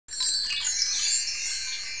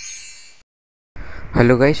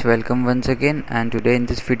Hello guys, welcome once again, and today in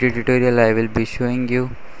this video tutorial I will be showing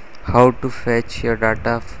you how to fetch your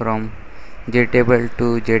data from jTable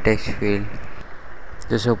to jtextField.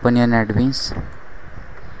 Just open your netbeans.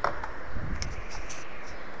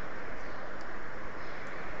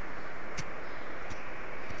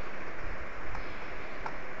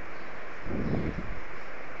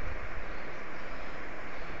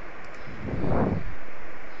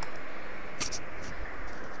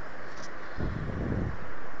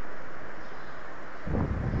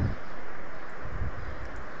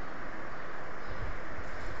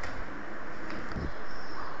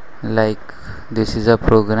 Like this is a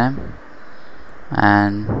program,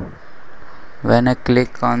 and when I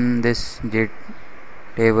click on this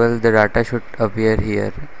jTable, the data should appear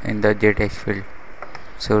here in the jtextField.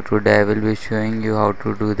 So today I will be showing you how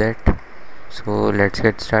to do that. So let's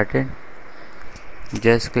get started.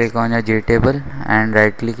 Just click on your jTable and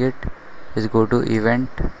right click it. Just go to event.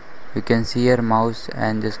 You can see your mouse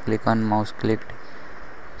and just click on mouse clicked.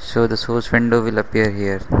 So the source window will appear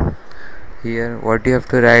here. Here what you have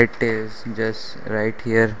to write is just write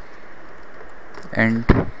here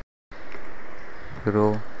int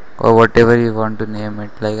row or whatever you want to name it,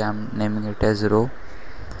 like I'm naming it as row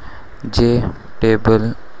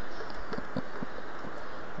jTable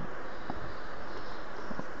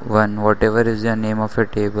 1, whatever is the name of a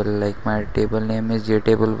table. Like my table name is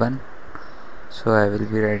jTable 1, so I will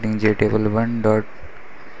be writing jTable 1 dot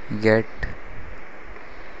get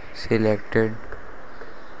selected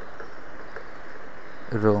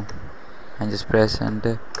row and just press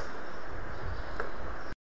enter.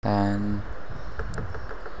 And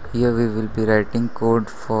here we will be writing code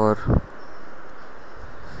for,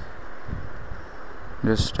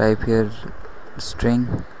 just type here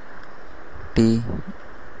string t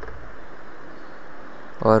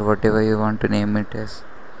or whatever you want to name it as,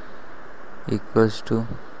 equals to,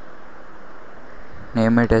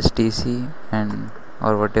 name it as tc and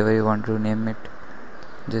or whatever you want to name it.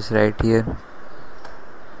 Just write here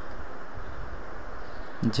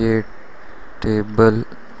jTable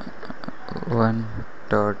 1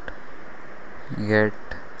 dot get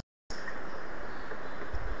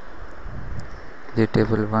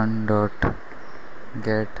jTable 1 dot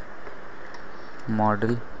get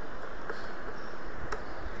model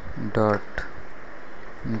dot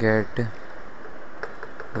get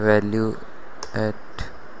value at,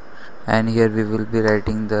 and here we will be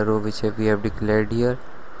writing the row which we have declared here,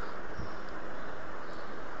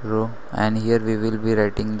 row, and here we will be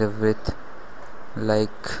writing the width,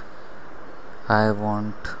 like I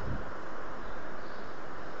want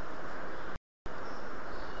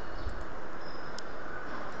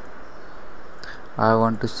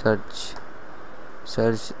to search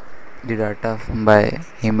the data by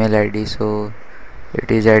email ID, so it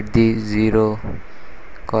is at the 0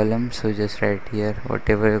 column. So just write here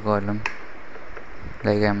whatever column,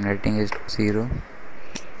 like I'm writing is 0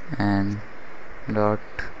 and dot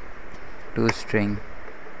to string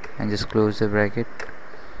and just close the bracket.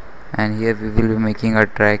 And here we will be making a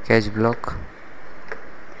try catch block.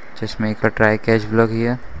 Just make a try catch block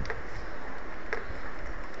here.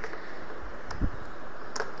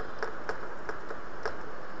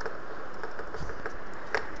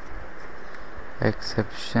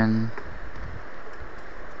 Exception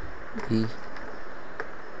e,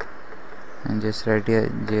 and just write here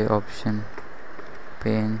j option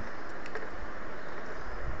pane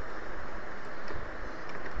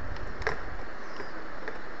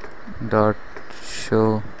dot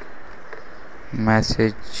show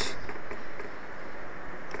message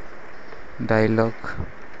dialog,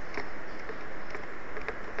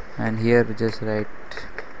 and here just write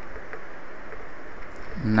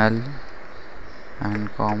null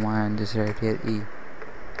and comma and just write here e.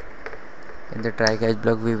 In the try catch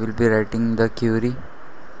block we will be writing the query.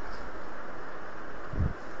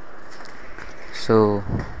 So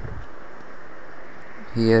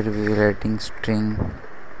here we will be writing string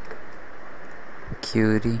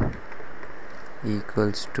query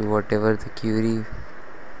equals to whatever the query,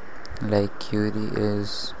 like query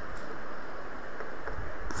is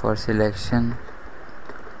for selection,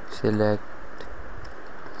 select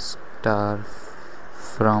star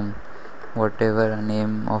from whatever a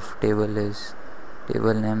name of table is.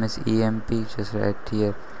 Table name is emp, just write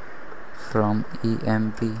here from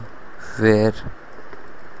emp, where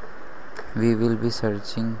we will be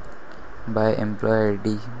searching by employee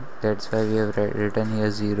ID. That's why we have written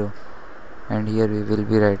here 0, and here we will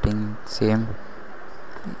be writing same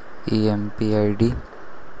emp ID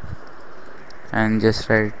and just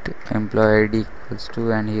write employee ID equals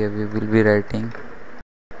to, and here we will be writing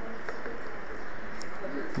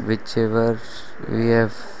whichever we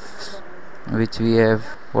have which we have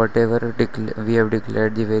whatever we have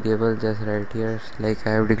declared the variable, just write here. Like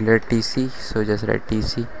I have declared tc, so just write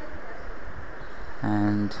tc,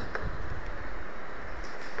 and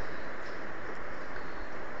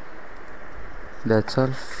that's all.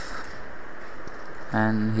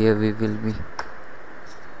 And here we will be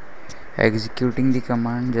executing the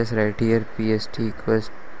command. Just write here pst equals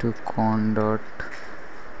to con dot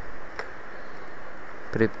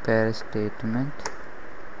prepare statement,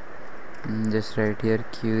 and just write here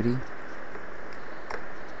query,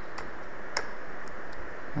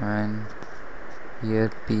 and here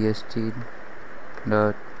pst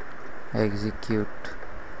dot execute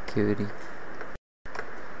query.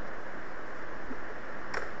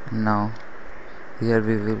 Now here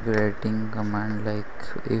we will be writing command like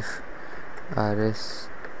if rs,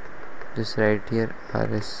 just write here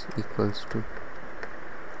rs equals to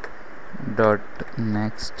dot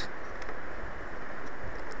next.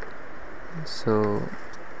 So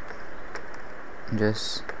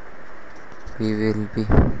just we will be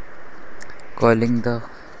calling the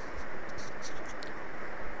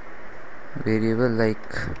variable,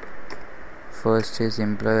 like first is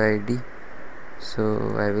employee id,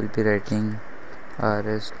 so I will be writing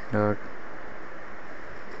rs dot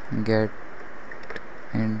get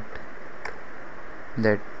int.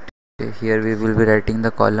 That here we will be writing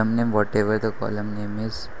the column name, whatever the column name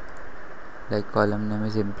is, like column name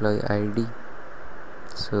is employee id,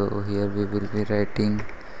 so here we will be writing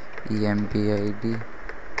empid,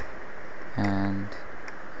 and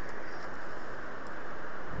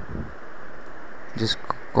just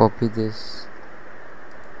copy this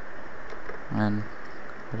and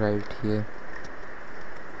write here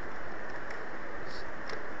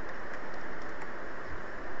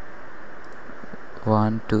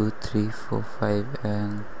 1 2 3 4 5,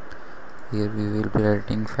 and here we will be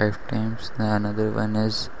writing 5 times. The another one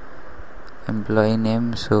is employee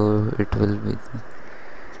name, so it will be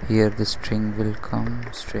here the string will come,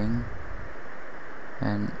 string,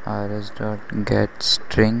 and rs dot get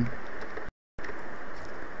string.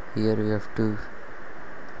 Here we have to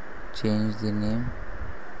change the name,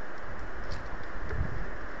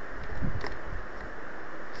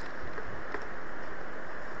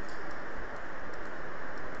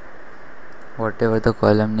 whatever the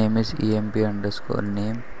column name is emp underscore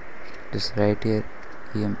name, just write here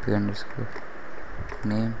emp underscore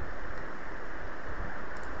name,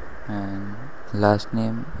 and last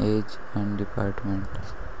name, age, and department.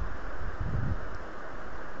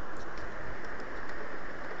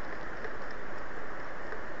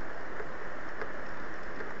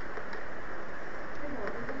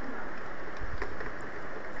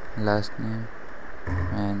 Last name,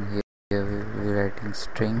 and here we will be writing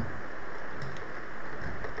string,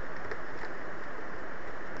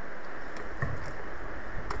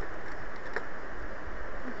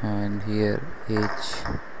 and here age,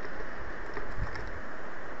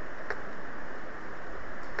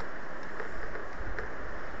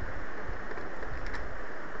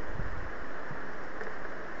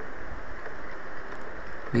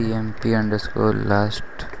 emp underscore last,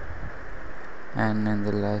 and in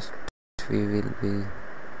the last we will be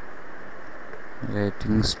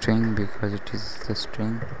writing string because it is the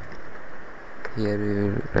string. Here we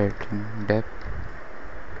will writing dep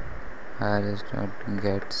rs dot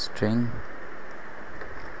get string.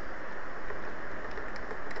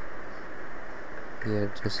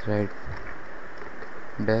 Here just write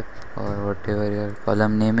dep or whatever your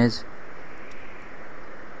column name is,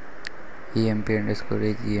 emp underscore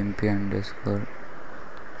age, emp underscore,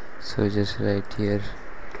 so just write here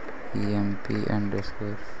emp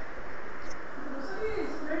underscore,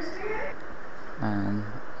 and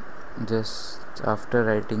just after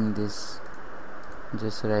writing this,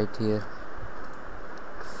 just write here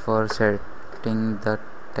for setting the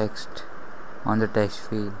text on the text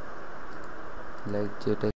field, like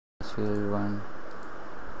jtextField 1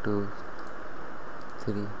 2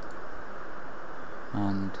 3,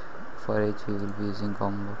 and for each we will be using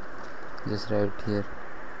combo. Just write here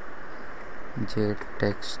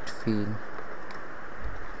jtextField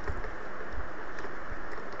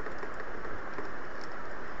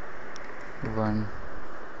one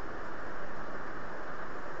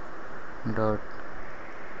dot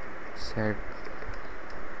set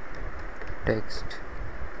text.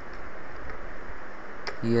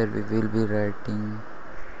 Here we will be writing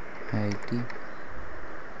IT,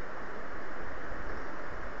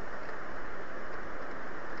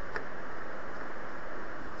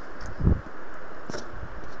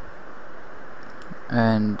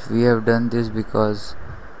 and we have done this because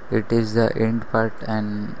it is the end part,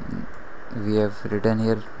 and we have written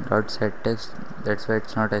here .set text, that's why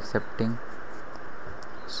it's not accepting.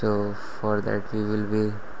 So for that we will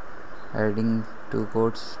be adding two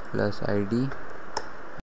quotes plus id,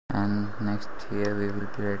 and next here we will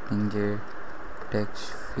be writing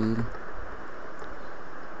jtextField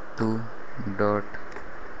 2 dot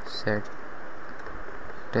set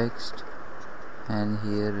text, and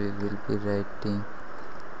here we will be writing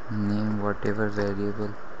name whatever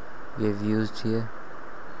variable we have used here.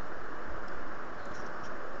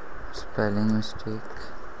 Spelling mistake,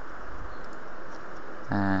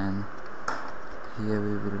 and here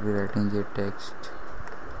we will be writing jtextField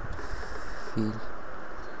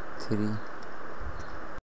 3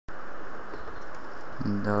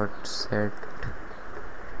 dot set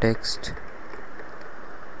text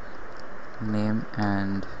name,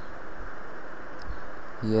 and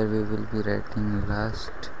here we will be writing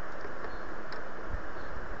last,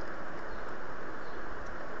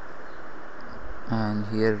 and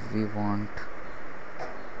here we want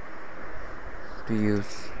to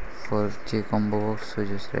use for jcombo box, so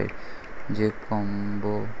just write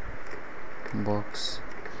jcombo box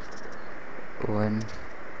 1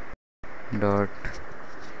 dot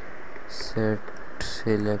set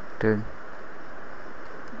selected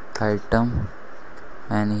item,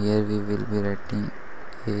 and here we will be writing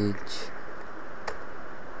age,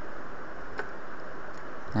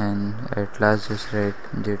 and at last just write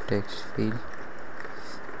jtextField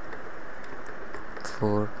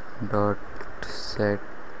 4 dot set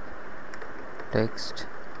text,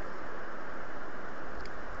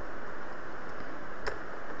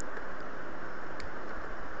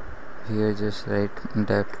 here just write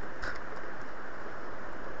depth,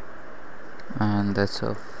 and that's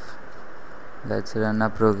all. Let's run a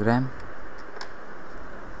program,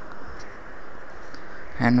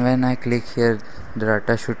 and when I click here the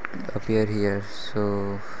data should appear here,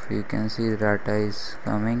 so you can see the data is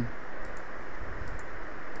coming,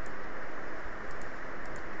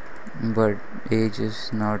 but age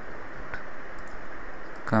is not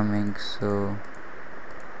coming. So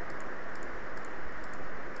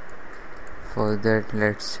for that,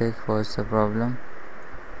 let's check what's the problem.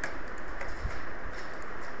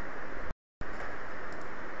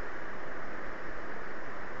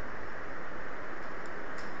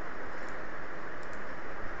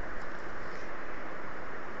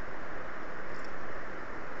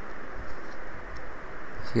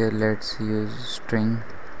 Here let's use string,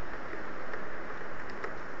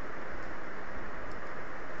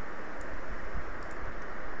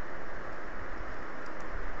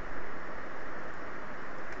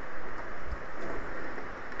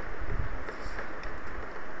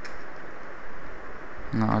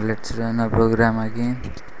 now let's run a program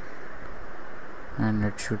again, and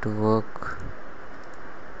it should work.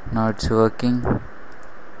 Now it's working.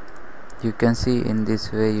 You can see in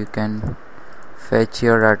this way you can fetch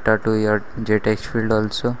your data to your jtextField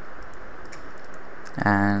also.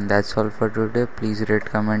 And that's all for today. Please rate,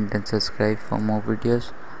 comment and subscribe for more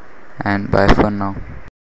videos, and bye for now.